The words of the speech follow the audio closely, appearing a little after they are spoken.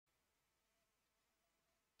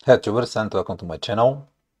Hey YouTubers, and welcome to my channel.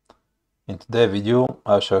 In today's video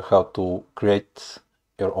I'll show you how to create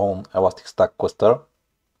your own Elasticsearch cluster,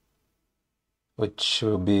 which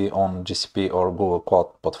will be on GCP or Google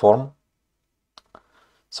Cloud platform.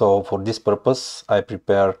 So for this purpose I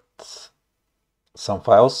prepared some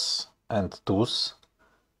files and tools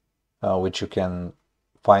which you can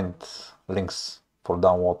find links for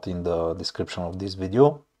download in the description of this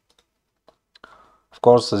video. Of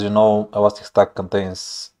course, as you know, Elasticsearch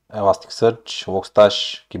contains Elasticsearch,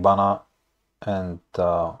 Logstash, Kibana, and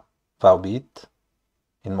Filebeat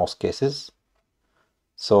in most cases.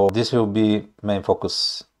 So this will be main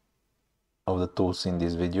focus of the tools in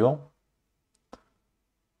this video.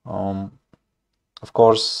 Of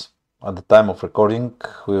course, at the time of recording,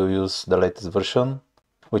 we will use the latest version,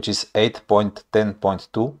 which is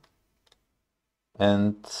 8.10.2.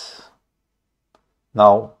 And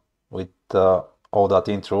now, with all that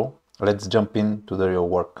intro, let's jump into the real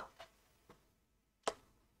work.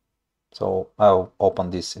 So I'll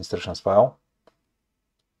open this instructions file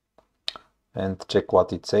and check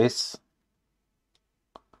what it says.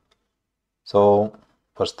 So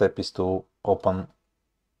first step is to open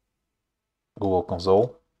Google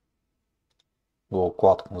Console, Google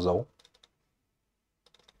Cloud Console.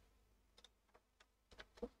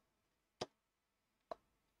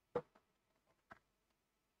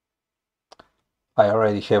 I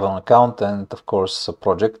already have an account and of course a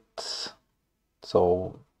project,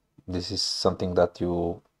 so this is something that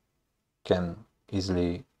you can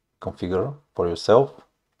easily configure for yourself.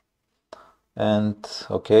 And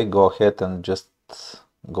okay, go ahead and just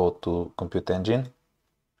go to Compute Engine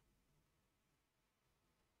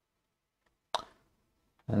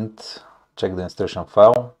and check the instruction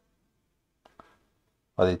file.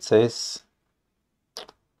 What it says: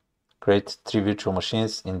 create 3 virtual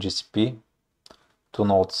machines in GCP. 2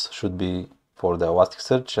 nodes should be for the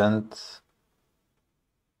Elasticsearch and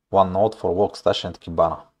 1 node for Logstash and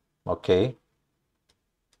Kibana. Okay,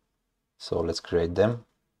 so let's create them.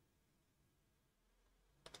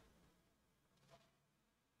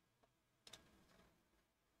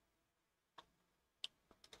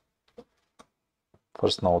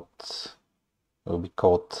 First node will be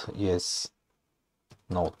called ES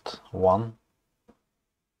node 1,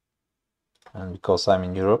 and because I'm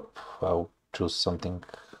in Europe I'll choose something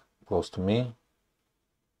close to me,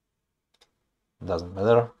 doesn't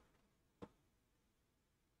matter.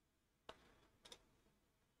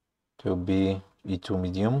 It will be E2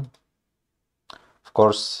 medium. Of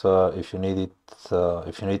course, if you need it,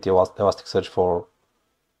 if you need Elasticsearch for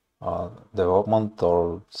development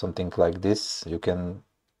or something like this, you can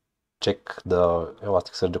check the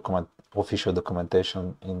Elasticsearch official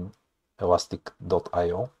documentation in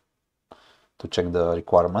elastic.io to check the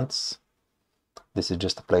requirements. This is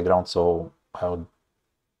just a playground, so I would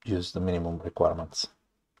use the minimum requirements.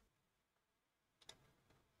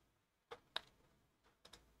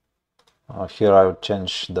 Here I would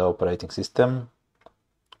change the operating system.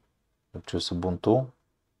 I'll choose Ubuntu,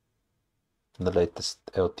 the latest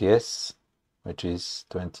LTS, which is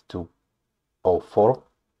 22.04.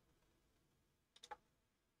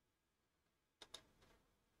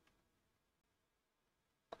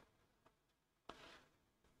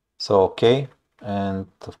 So okay, and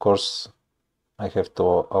of course I have to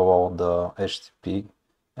allow the HTTP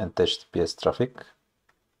and HTTPS traffic,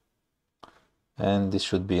 and this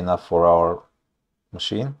should be enough for our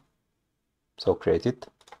machine, so create it.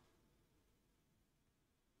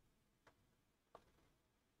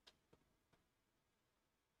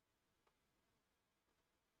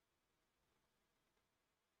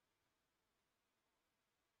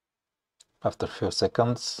 After a few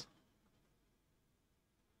seconds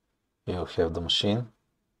you have the machine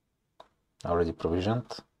already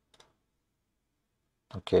provisioned.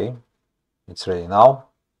 Okay, it's ready now.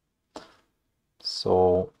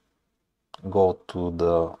 So go to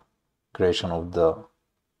the creation of the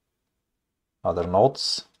other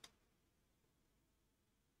nodes.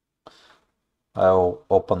 I'll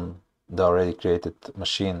open the already created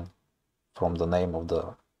machine from the name of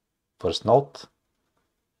the first node,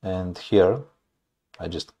 and here I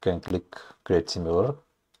just can click create similar.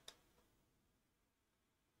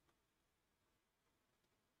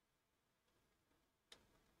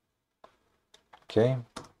 Okay,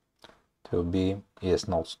 it will be ES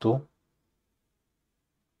nodes 2.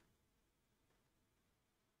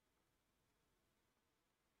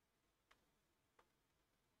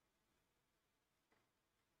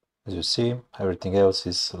 As you see, everything else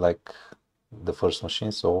is like the first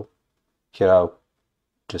machine, so here I'll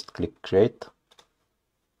just click create.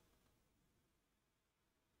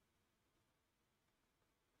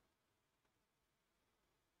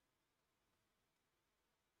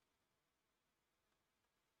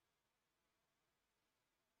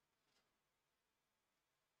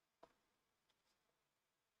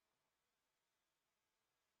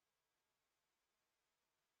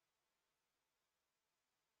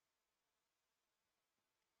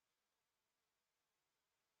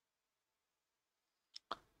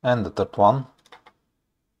 And the third one,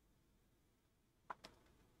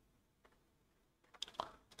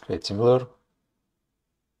 create similar,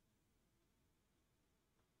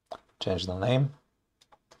 change the name,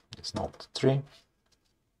 it's node 3,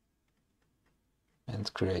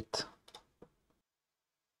 and create.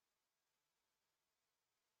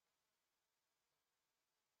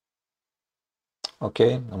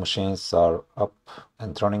 Okay, the machines are up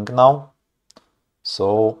and running now,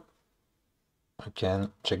 so we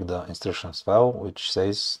can check the instructions file, which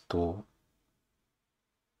says to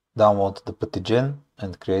download the ptgen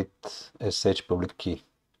and create SSH public key,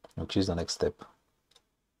 which is the next step.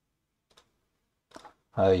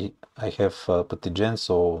 I have ptgen,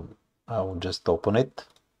 so I will just open it.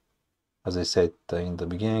 As I said in the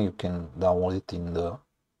beginning, you can download it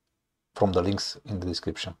from the links in the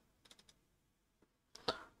description.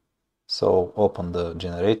 So open the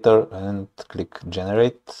generator and click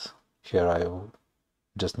generate. Here I will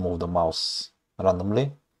just move the mouse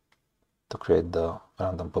randomly to create the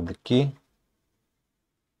random public key.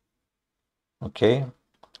 Okay,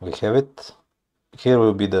 we have it. Here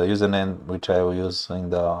will be the username which I will use in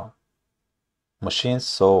the machines,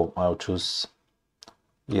 so I'll choose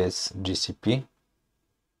yes GCP.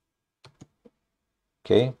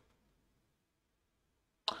 Okay,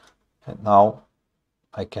 and now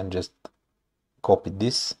I can just copy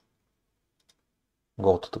this,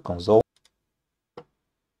 go to the console,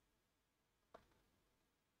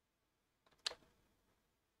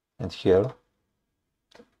 and here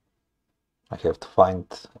I have to find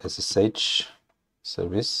SSH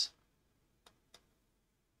service,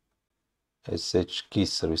 SSH key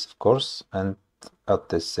service of course, and add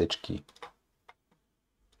SSH key.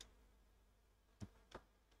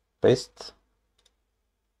 Paste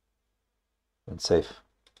and save.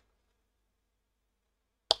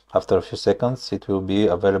 After a few seconds it will be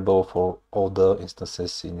available for all the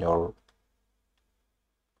instances in your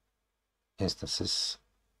instances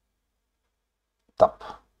tab.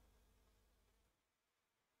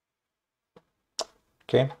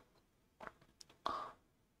 Okay.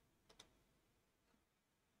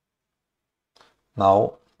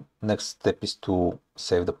 Now next step is to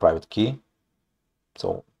save the private key.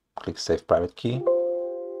 So click save private key.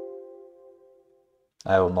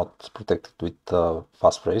 I will not protect it with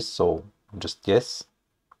passphrase, so just yes.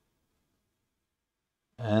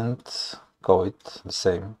 And call it the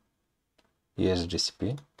same, yes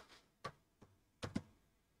GCP,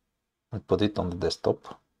 and put it on the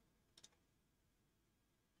desktop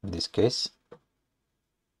in this case.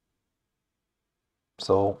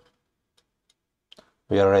 So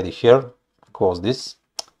we are ready here. Close this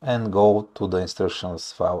and go to the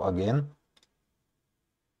instructions file again.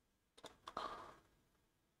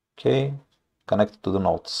 Okay, connect to the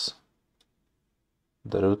nodes,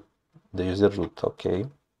 the root, the user root. Okay,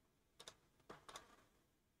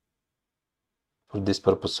 for this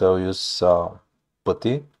purpose I'll use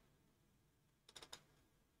putty,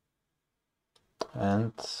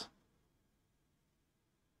 and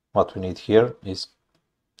what we need here is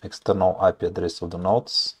external IP address of the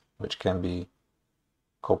nodes, which can be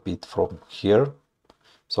copied from here.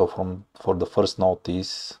 So for the first node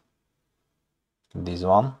is this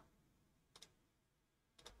one.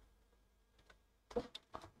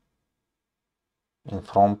 In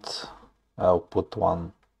front I'll put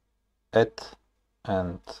one at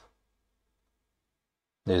and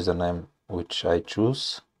the username which I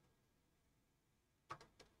choose.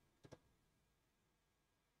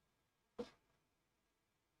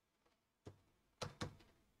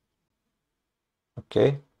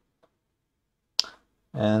 Okay,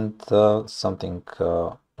 and something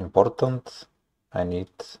important, I need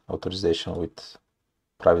authorization with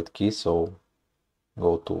private key, so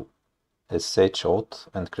go to SSH auth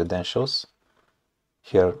and credentials,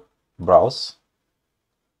 here browse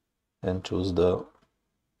and choose the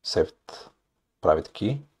saved private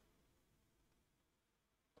key,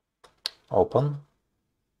 open,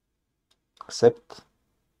 accept,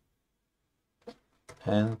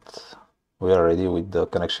 and we are ready with the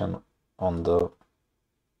connection to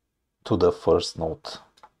the first node.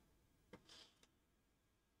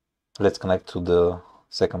 Let's connect to the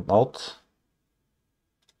second node.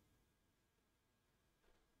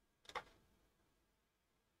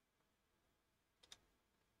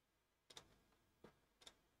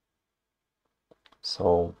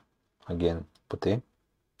 So again putty,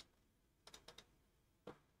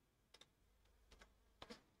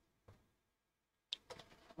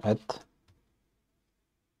 add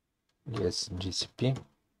yes GCP,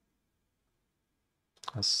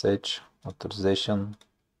 SSH, authorization,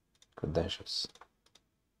 credentials,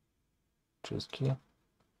 choose key.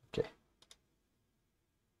 Okay,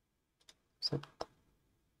 set,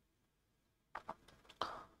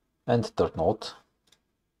 and third node.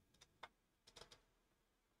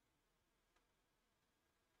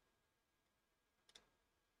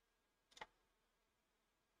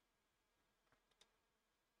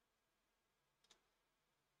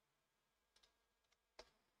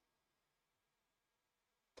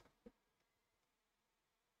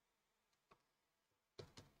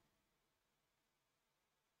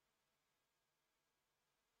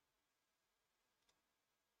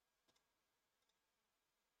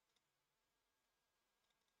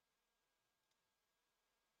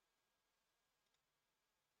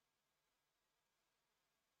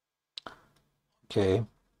 Okay,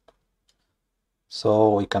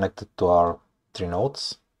 so we connected to our 3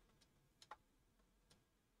 nodes.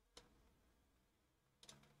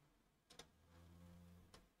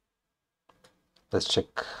 Let's check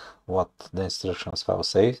what the instructions file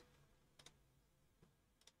says.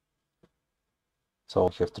 So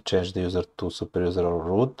we have to change the user to superuser or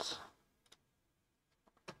root.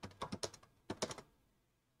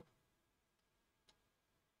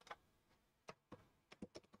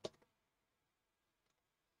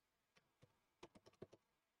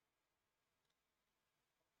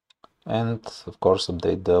 And of course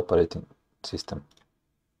update the operating system.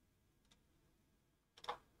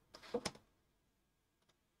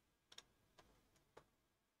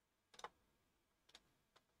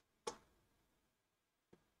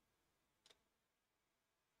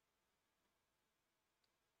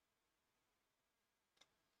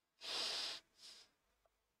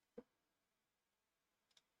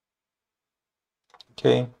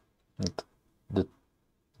 Okay,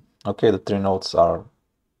 the 3 nodes are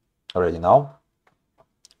ready now.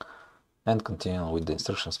 And continue with the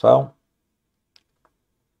instructions file.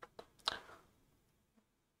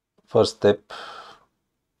 First step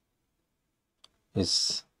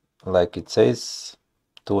is, like it says,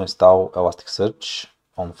 to install Elasticsearch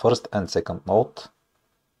on first and second node.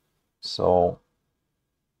 So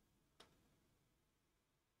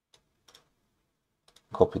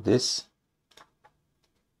copy this,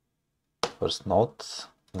 first node,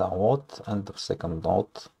 download, and the second node,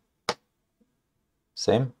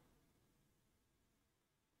 same.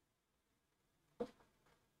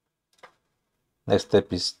 Next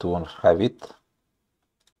step is to archive it.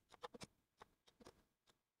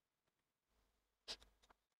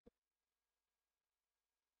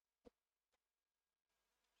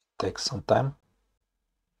 Takes some time.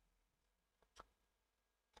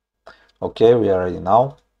 Okay, we are ready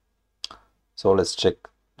now. So let's check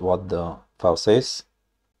what the file says.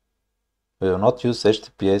 We will not use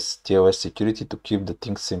HTTPS TLS security to keep the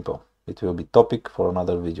things simple. It will be topic for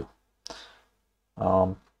another video.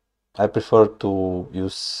 I prefer to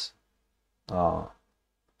use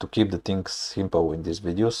to keep the things simple in this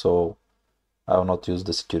video, so I will not use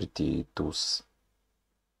the security tools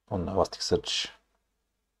on Elasticsearch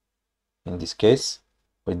in this case.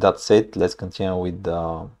 With that said, let's continue with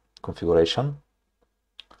the configuration.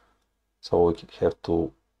 So we have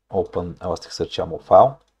to open Elasticsearch YAML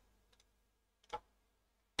file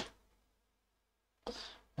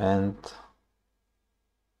and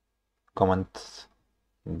comment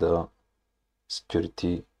the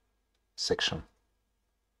security section.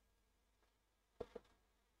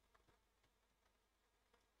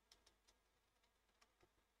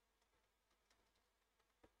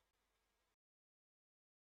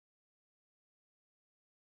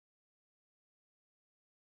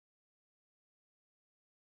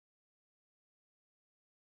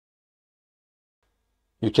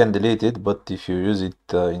 You can delete it, but if you use it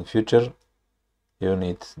in future, you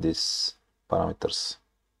need these parameters.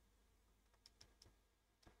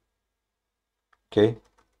 Okay,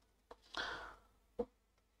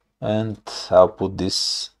 and I'll put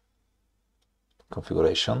this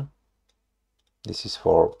configuration. This is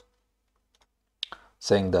for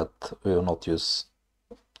saying that we will not use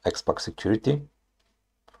XPack security,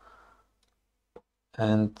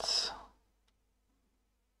 and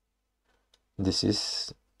this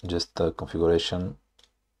is just a configuration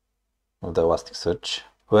of the Elasticsearch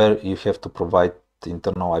where you have to provide the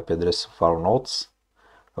internal IP address of our nodes.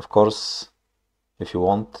 Of course, if you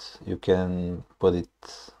want, you can put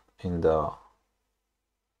it in the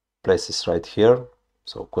places right here,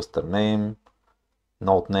 so cluster name,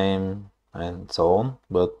 node name, and so on,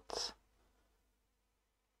 but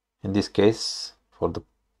in this case, for the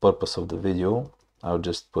purpose of the video, I'll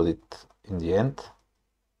just put it in the end.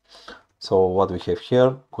 So what we have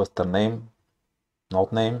here, cluster name,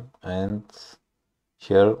 node name, and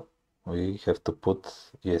here we have to put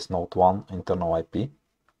node 1 internal IP.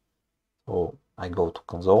 So I go to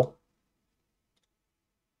console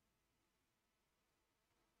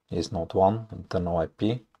is node 1 internal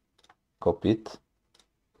IP, copy it,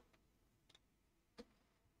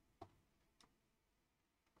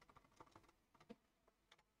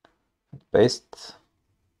 paste.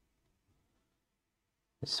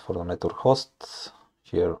 This is for the network host.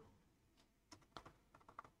 Here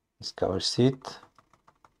is cover sheet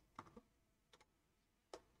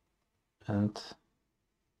and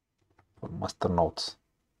for master nodes.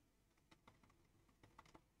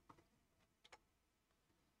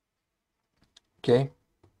 Okay.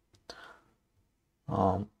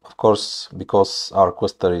 Of course, because our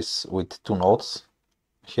cluster is with 2 nodes,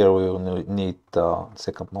 here we will need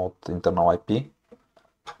second node internal IP.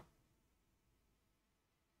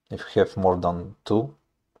 If you have more than 2,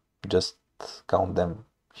 just count them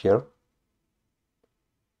here.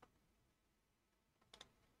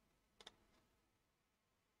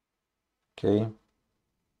 Okay.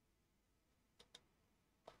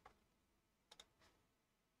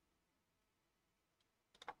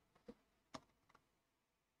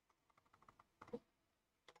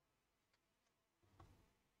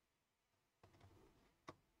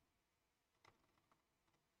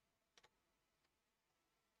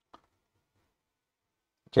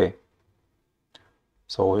 Okay.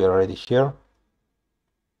 So we are already here.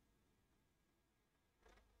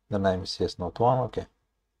 The name is yes node 1. Okay.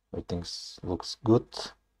 Everything looks good.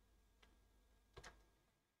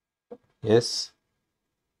 Yes.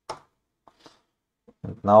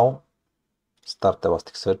 And now start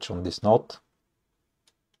Elasticsearch on this node.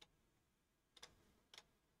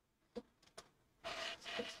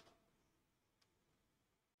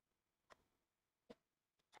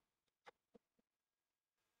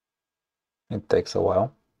 It takes a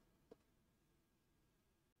while.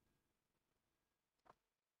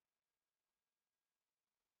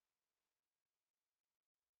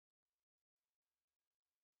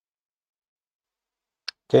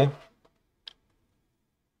 Okay.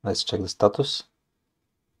 Let's check the status.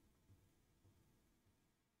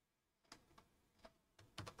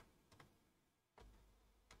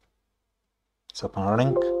 It's up and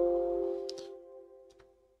running.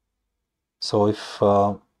 So if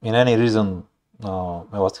in any reason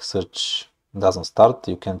Elasticsearch doesn't start,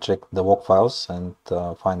 you can check the log files and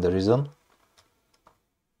find the reason.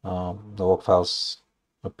 The log files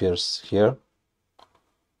appears here.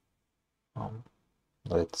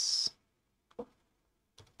 Let's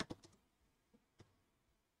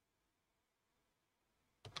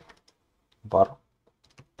var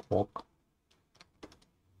log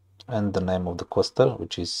and the name of the cluster,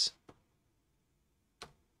 which is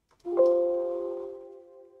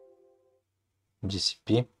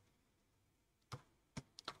GCP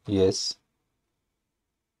yes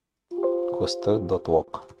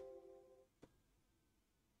cluster.log.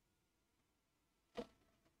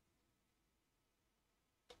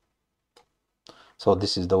 So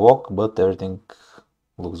this is the log, but everything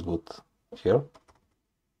looks good here.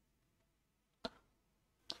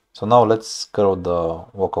 So now let's curl the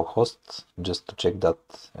local host just to check that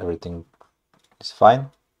everything is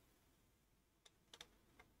fine.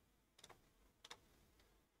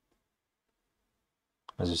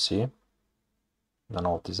 As you see, the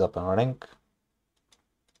node is up and running.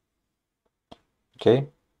 Okay.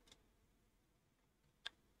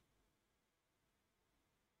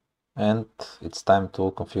 And it's time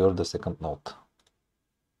to configure the second node.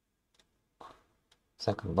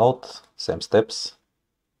 Second node, same steps.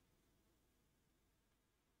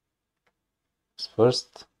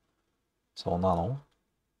 First, so nano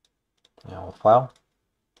file,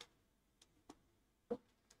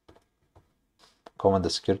 comment the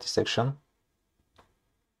security section.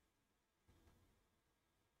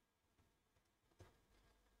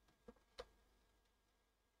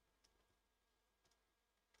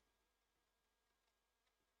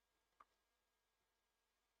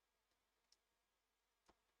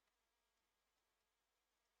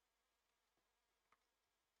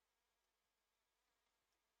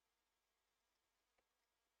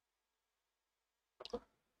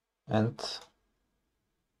 And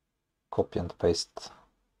copy and paste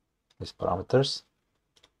these parameters.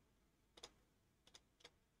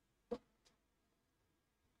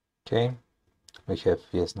 Okay, we have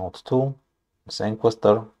VS Node 2, the same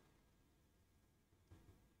cluster.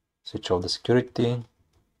 Switch off the security,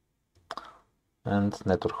 and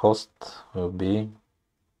network host will be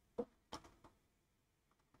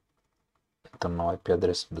internal IP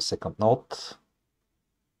address of the second node.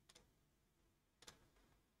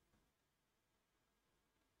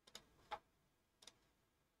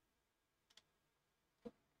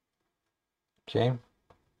 Okay.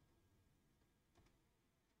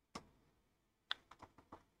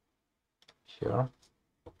 Here.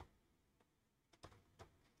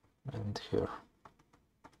 and here.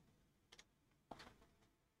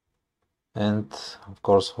 And of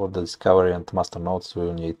course, for the discovery and master nodes, we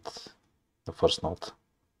will need the first node,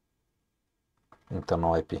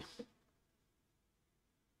 internal IP.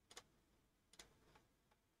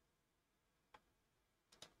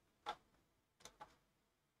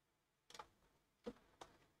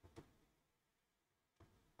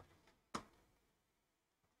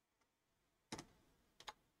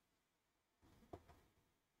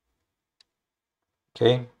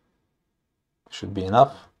 Okay, should be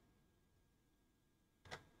enough.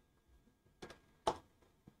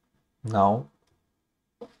 Now,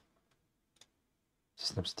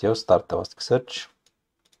 system.ctl, start Elasticsearch.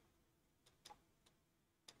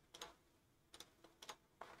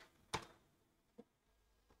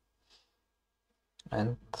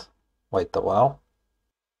 And wait a while.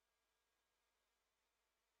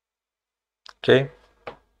 Okay,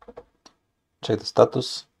 check the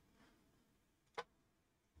status.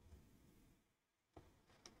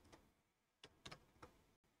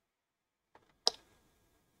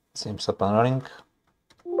 Seems up and running.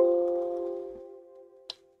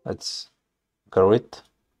 Let's curl it.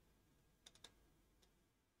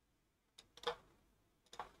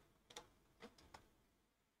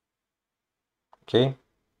 Okay.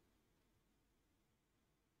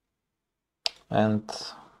 And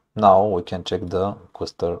now we can check the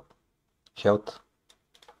cluster health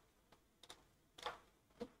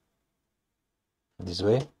this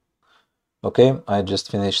way. Okay, I just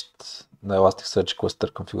finished the Elasticsearch cluster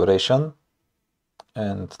configuration,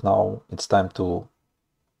 and now it's time to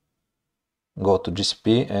go to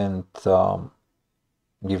GCP and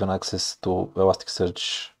give an access to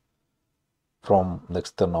Elasticsearch from the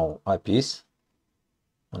external IPs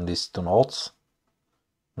on these two nodes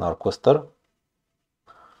in our cluster.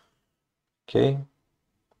 Okay.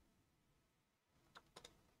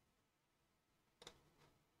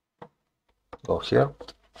 Go here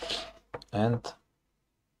and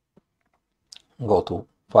go to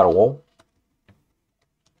firewall.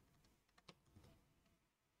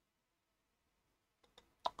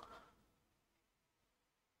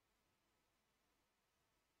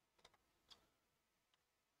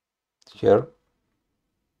 Here.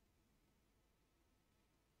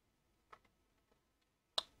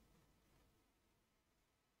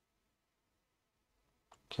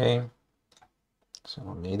 Okay, so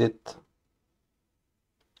we need it.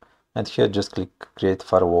 And here just click create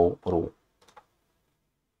firewall rule.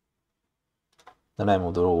 The name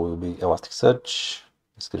of the rule will be Elasticsearch.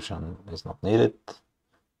 Description is not needed.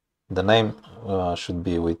 The name should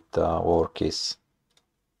be with lowercase.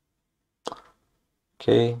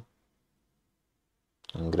 Okay.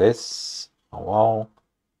 Ingress, allow,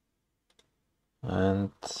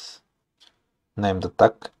 and name the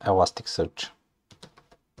tag Elasticsearch.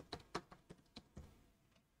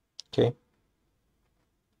 Okay.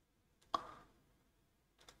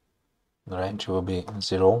 The range will be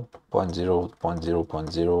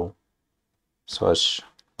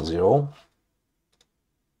 0.0.0.0/0.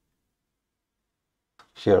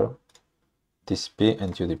 Here, TCP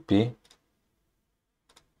and UDP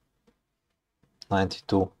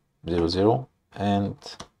 92.0.0 and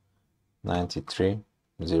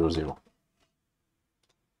 93.0.0.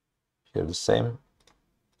 Here the same.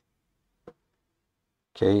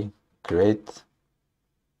 Okay, create.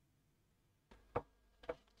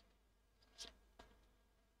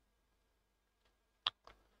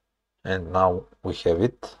 And now we have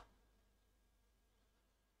it.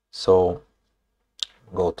 So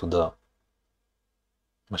go to the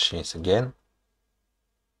machines again.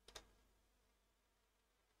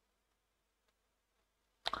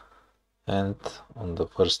 And on the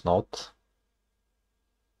first node,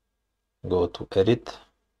 go to edit.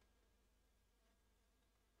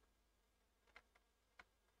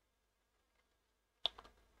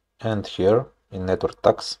 And here in network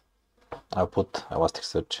tags, I'll put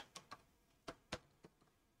Elasticsearch.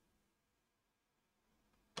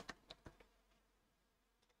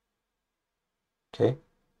 Okay,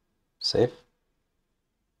 save.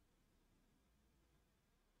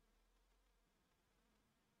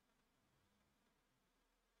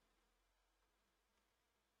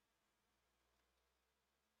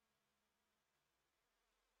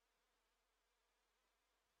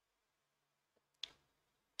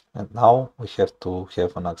 And now we have to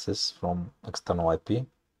have an access from external IP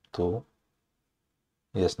to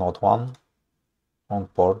ES node 1 on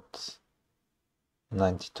port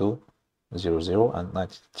 92.0.0 and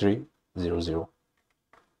 93.0.0.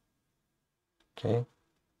 Okay,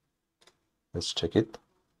 let's check it.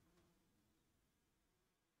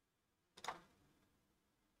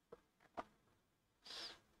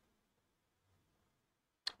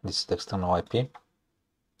 This is the external IP.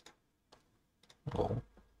 Go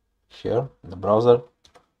here in the browser,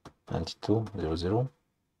 92.0.0,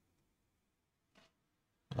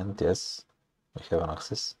 and yes, we have an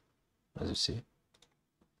access, as you see.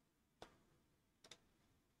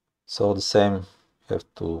 So the same have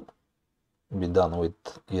to be done with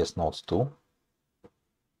ES nodes too.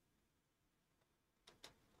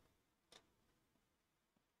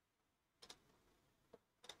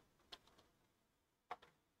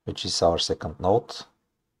 Which is our second node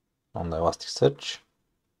on the Elasticsearch.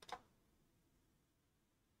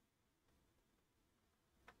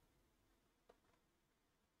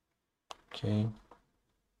 Okay,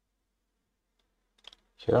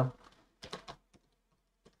 here.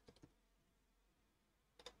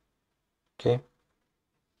 Okay,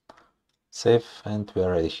 save, and we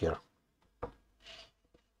are ready here.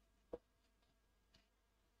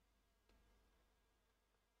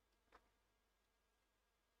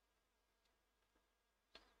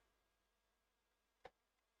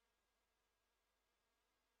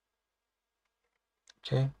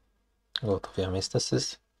 Okay, go to VM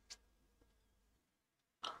instances,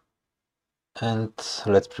 and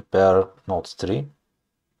let's prepare node 3,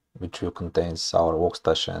 which will contain our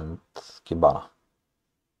Logstash and Kibana.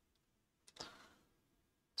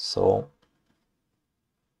 So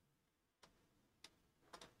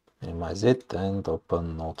minimize it and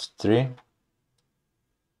open node 3.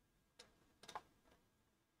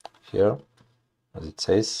 Here, as it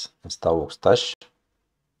says, install Logstash.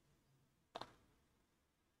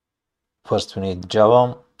 First we need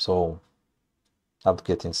Java, so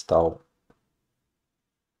apt-get install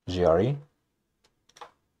GRE.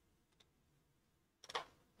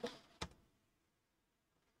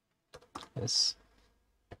 Yes.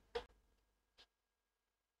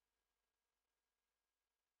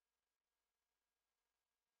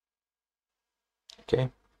 Okay,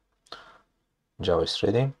 Java is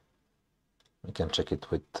ready. We can check it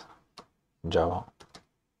with Java.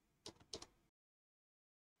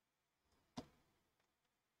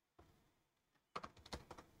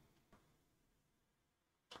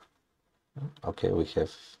 Okay, we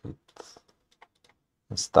have it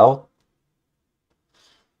installed.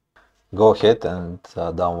 Go ahead and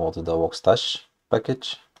download the Logstash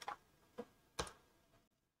package.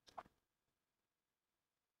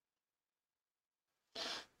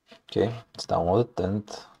 Okay, it's downloaded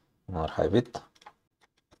and archive it.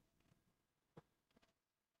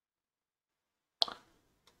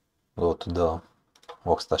 Go to the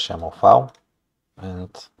Logstash YAML file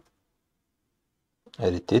and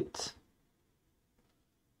edit it.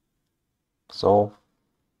 So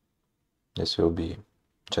this will be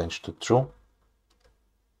changed to true.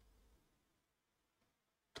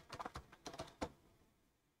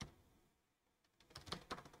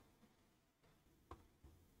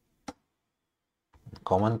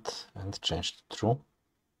 Comment and change to true.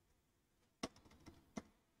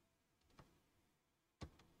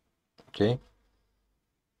 Okay.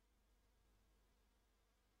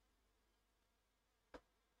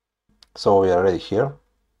 So we are ready here.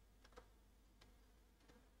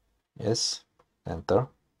 Yes, enter.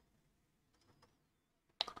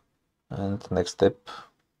 And next step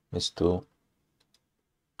is to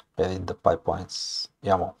edit the pipelines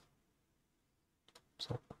YAML.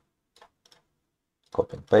 So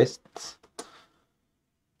copy and paste.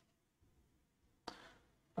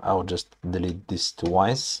 I will just delete these two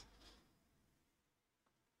lines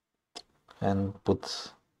and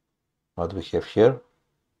put what we have here.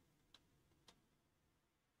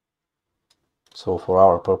 So for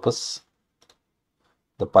our purpose,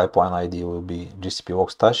 the pipeline ID will be GCP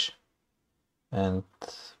Logstash and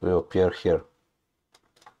will appear here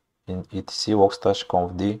in etc logstash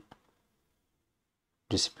confd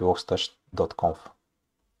gcplogstash.conf.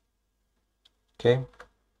 Okay,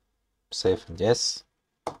 save and yes.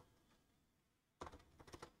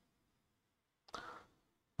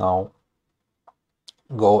 Now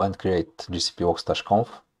go and create GCP Logstash conf.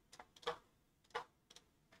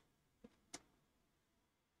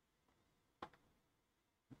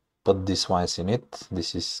 Put these lines in it.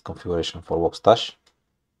 This is configuration for Logstash,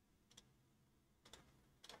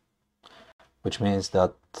 which means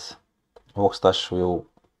that Logstash will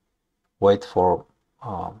wait for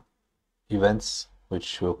events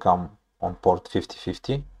which will come on port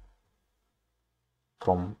 5050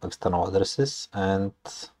 from external addresses, and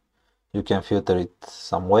you can filter it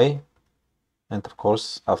some way. And of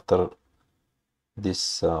course, after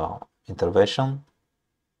this intervention,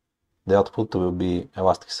 the output will be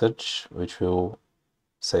Elasticsearch, which will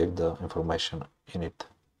save the information in it.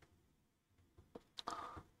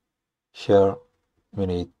 Here we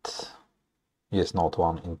need yes, node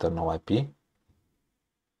 1 internal IP.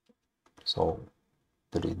 So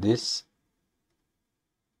delete this.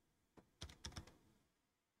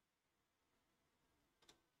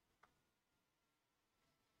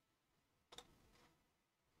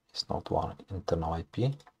 It's node 1 internal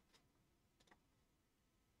IP.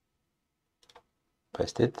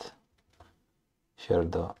 Paste it. Here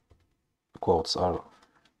the quotes are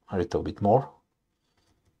a little bit more.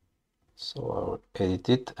 So I'll edit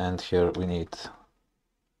it, and here we need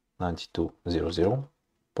 9200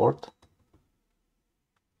 port.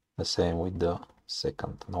 The same with the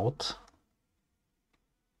second node.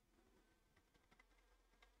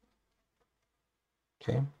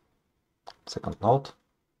 Okay, second node.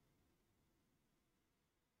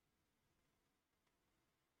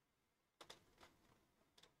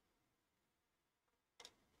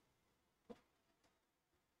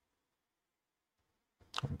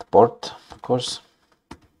 And the port, of course.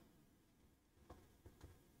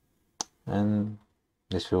 And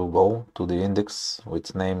this will go to the index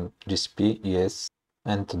with name GCP ES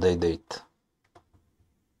and today date.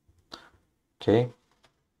 Okay,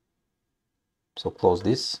 so close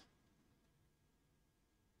this.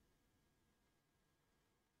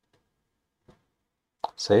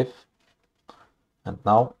 Save. And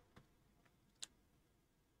now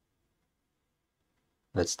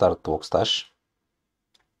let's start Logstash.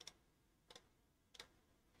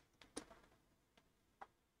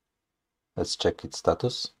 Let's check its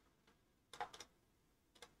status.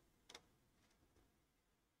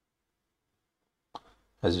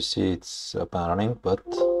 As you see, it's up and running, but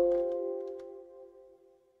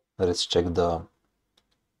let's check the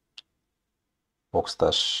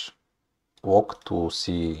Logstash log to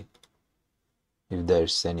see if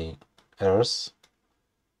there's any errors.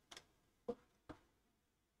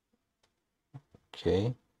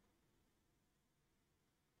 Okay.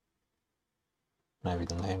 Maybe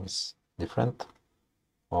the name is different.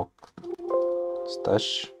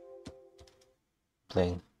 Logstash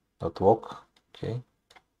plain.log. Okay.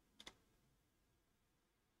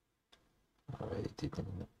 I'll edit it in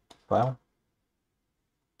the file.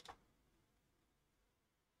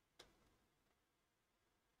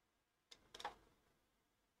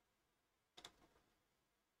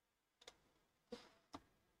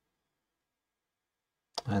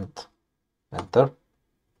 And enter.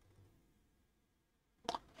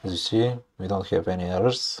 As you see, we don't have any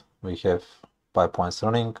errors. We have pipelines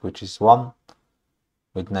running, which is one,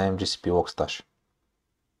 with name GCP Logstash.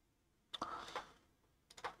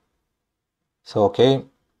 So okay,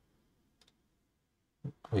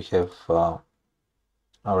 we have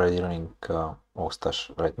already running Logstash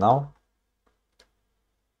right now.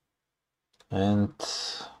 And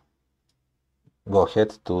go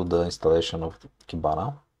ahead to the installation of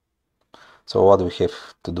Kibana. So what we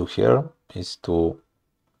have to do here is to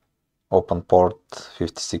open port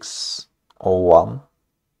 5601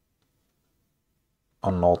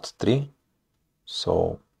 on node 3.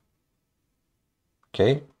 So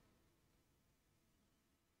okay,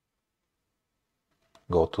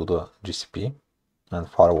 go to the GCP and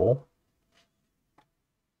firewall.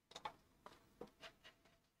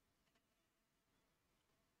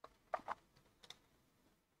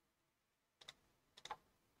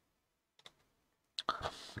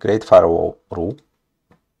 Create firewall rule,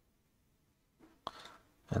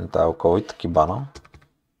 and I'll call it Kibana.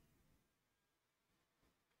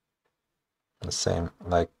 The same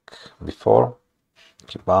like before,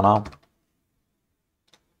 Kibana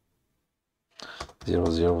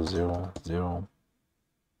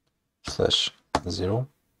 0000/0,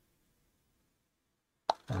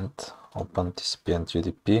 and open TCP and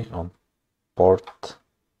UDP on port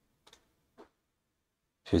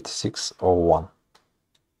 5601.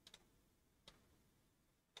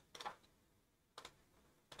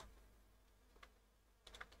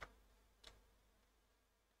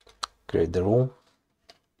 Create the rule.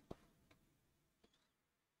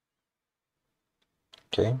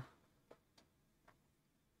 Okay.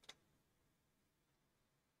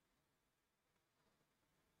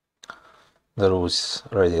 The rule is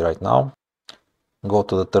ready right now. Go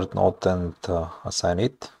to the third node and assign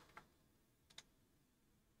it.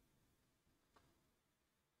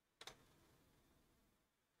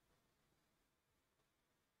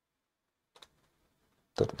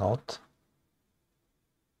 Third node.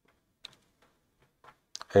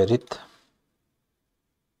 Edit.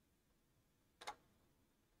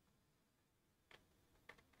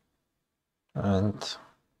 And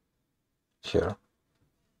here,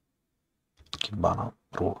 Kibana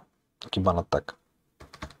rule, Kibana tag.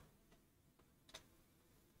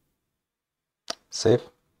 Save.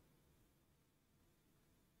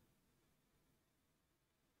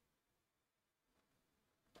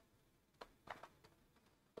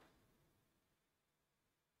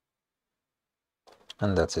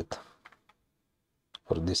 And that's it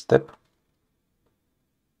for this step.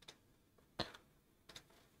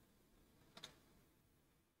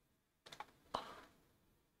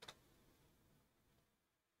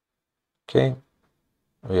 Okay,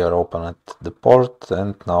 we are open at the port,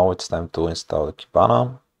 and now it's time to install the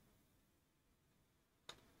Kibana.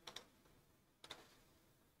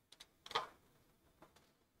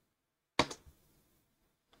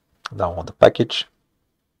 Download the package.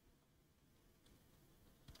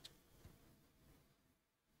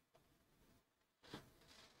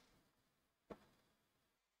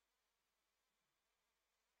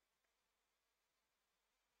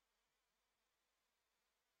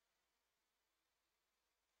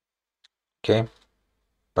 Okay,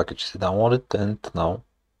 package is downloaded, and now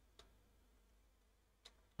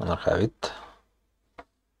I'm gonna have it.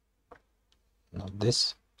 Not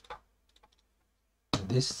this.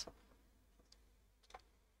 This.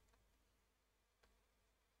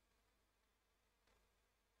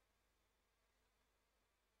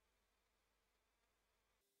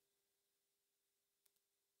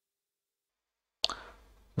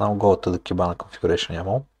 Now go to the Kibana configuration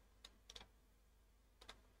YAML.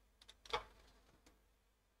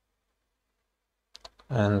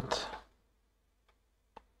 And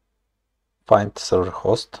find server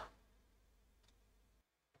host.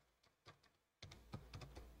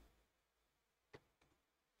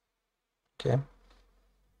 Okay.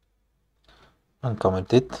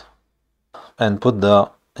 Uncomment it. And put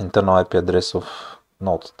the internal IP address of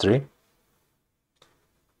node 3.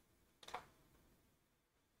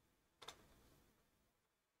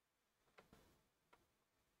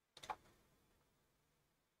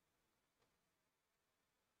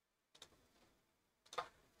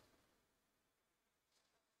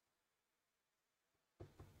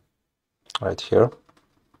 Right here.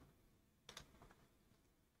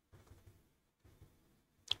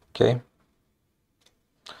 Okay.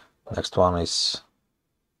 Next one is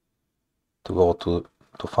to go to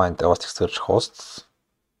find Elasticsearch hosts.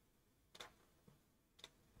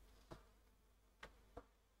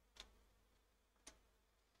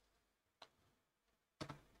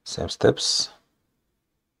 Same steps.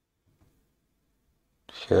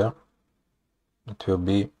 Here it will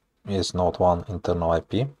be is node 1 internal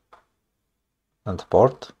IP and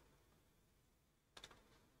port.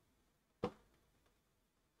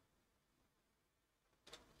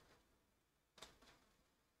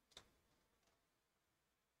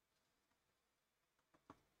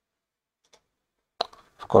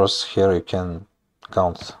 Of course, here you can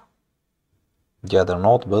count the other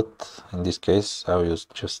node, but in this case I will use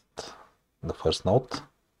just the first node.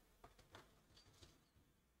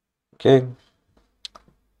 Okay.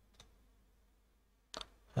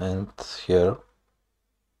 And here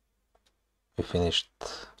we finished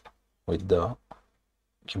with the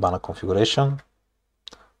Kibana configuration.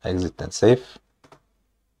 Exit and save.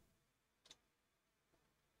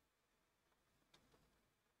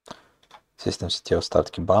 Systemctl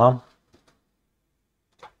start Kibana.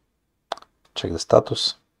 Check the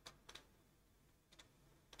status.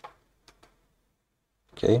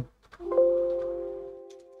 Okay.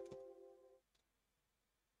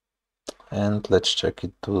 And let's check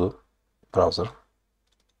it to browser.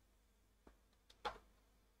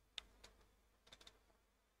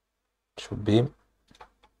 Should be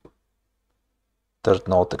third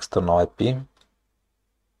node external IP.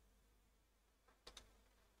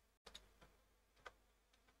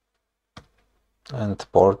 And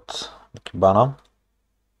port Kibana,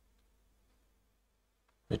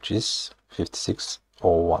 which is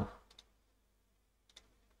 5601,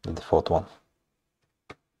 the default one.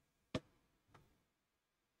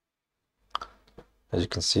 As you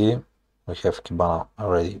can see, we have Kibana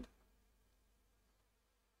already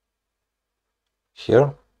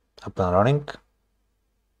here, up and running.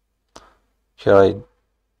 Here I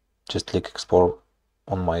just click export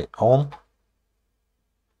on my own.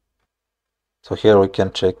 So here we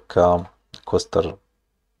can check cluster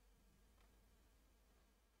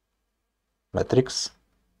metrics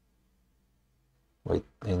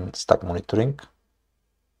in stack monitoring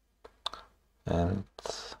and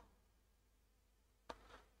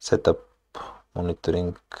set up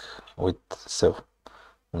monitoring with self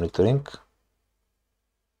monitoring.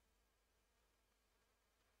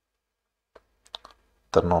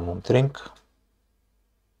 Turn on monitoring.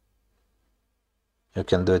 You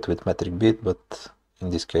can do it with metric bit, but in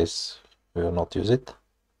this case we will not use it.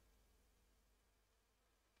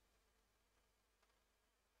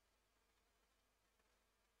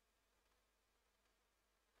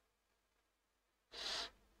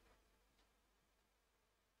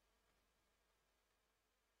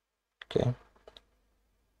 Okay.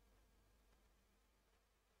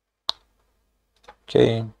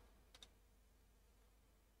 Okay,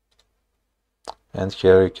 and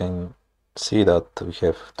here you can see that we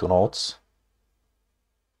have two nodes.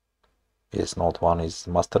 Yes, node 1 is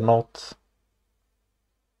master node,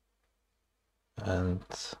 and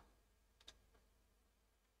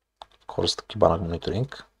of course the Kibana monitoring,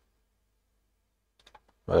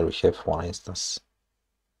 where we have one instance.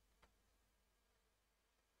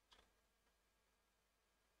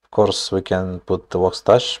 Of course we can put the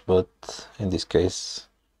Logstash, but in this case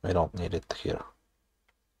we don't need it here.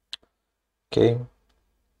 Okay,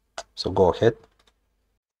 so go ahead.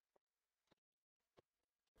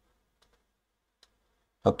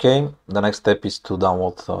 Okay, the next step is to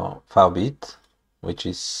download Filebeat, which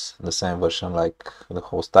is the same version like the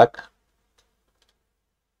whole stack.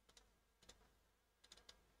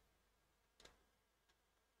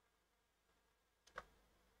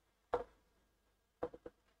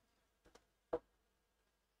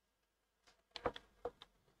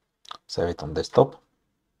 Save it on desktop.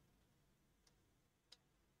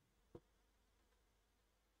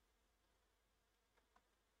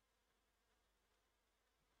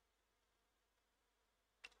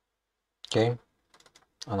 Okay,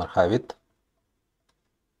 unarchive it.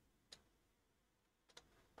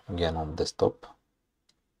 Again on desktop.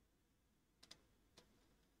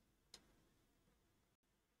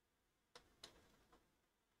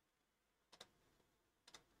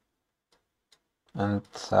 And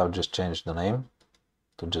I'll just change the name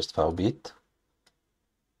to just Filebeat.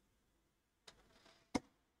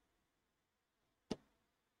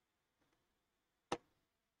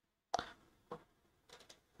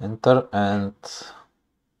 Enter and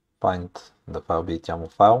find the Filebeat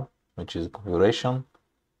YAML file, which is the configuration.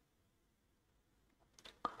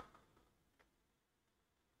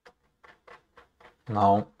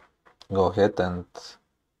 Now go ahead and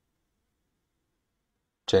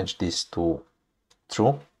change this to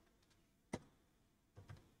true.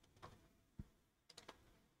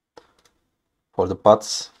 For the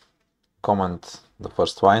paths, comment the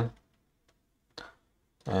first line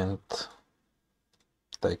and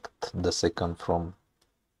take the second from,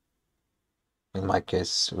 in my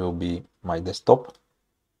case, will be my desktop.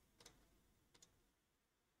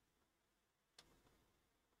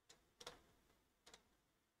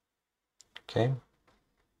 Okay.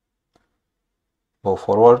 Go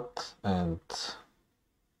forward and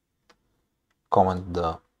comment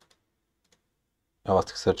the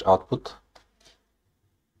Elasticsearch output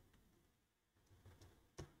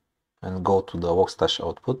and go to the Logstash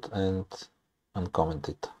output and uncomment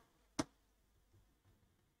it.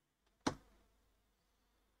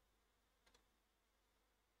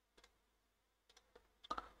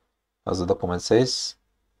 As the document says,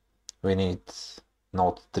 we need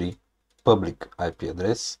node 3 public IP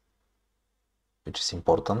address, which is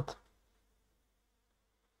important,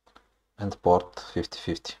 and port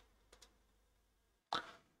 5050.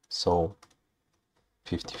 So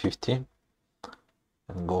 5050,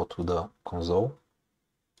 and go to the console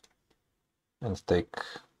and take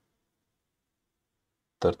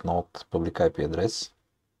third node public IP address.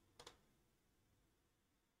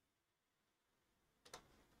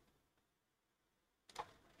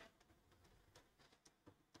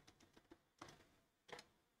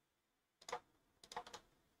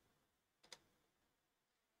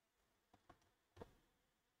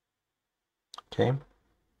 Okay.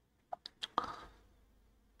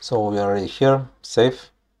 So we are already here, save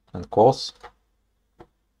and close.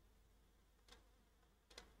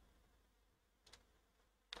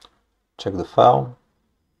 Check the file.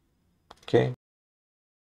 Okay.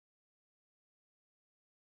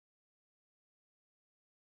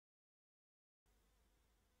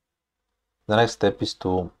 The next step is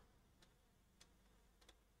to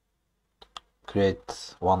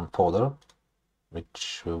create one folder,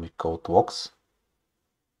 which will be called logs.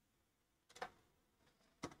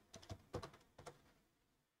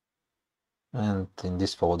 And in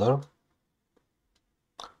this folder,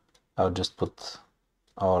 I'll just put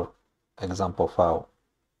our example file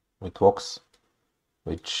with logs,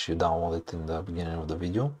 which you downloaded in the beginning of the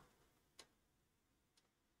video.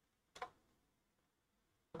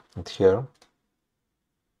 And here,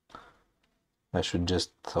 I should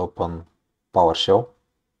just open PowerShell.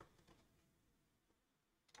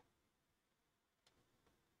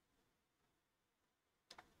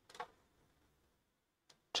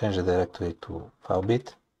 Change the directory to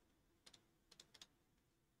Filebeat.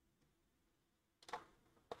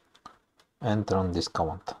 And run this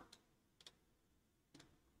command.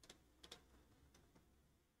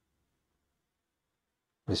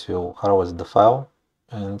 This will harvest the file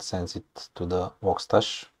and sends it to the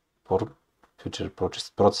Logstash for future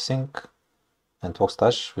processing. and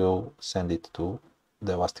Logstash will send it to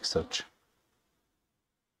the Elasticsearch.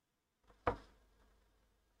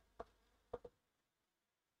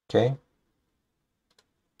 Okay,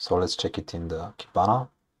 so let's check it in the Kibana.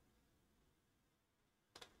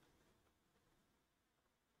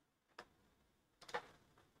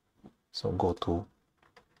 So go to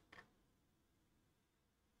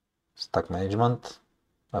stack management,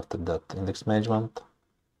 after that index management,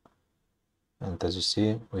 and as you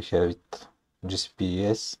see we have it GCP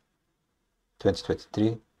ES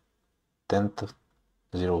 2023 10th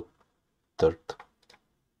 03rd.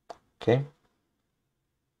 Okay,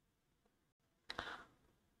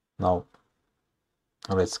 now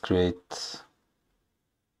let's create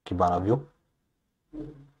Kibana view.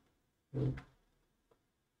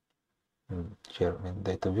 Here in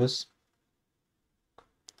data views,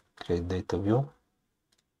 create data view,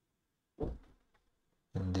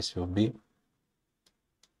 and this will be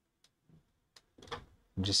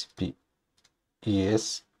GCP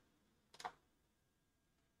ES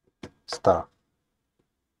star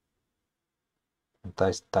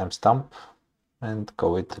timestamp and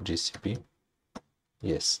call it GCP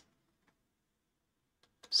ES.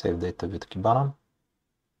 Save data with Kibana.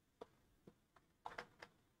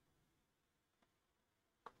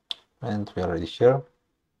 And we are ready here.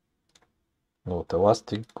 Go to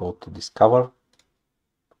Elastic, go to Discover.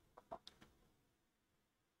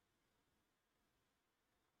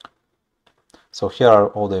 So here are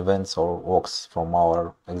all the events or logs from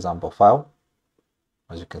our example file.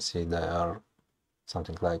 As you can see, there are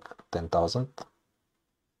something like 10,000.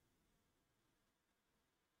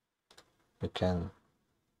 We can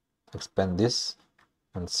expand this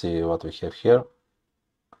and see what we have here.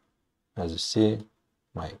 As you see,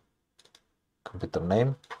 my computer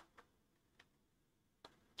name,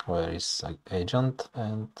 where is agent,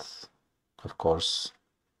 and of course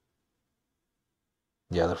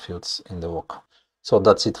the other fields in the log. So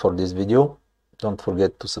that's it for this video. Don't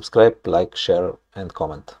forget to subscribe, like, share and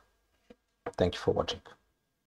comment. Thank you for watching.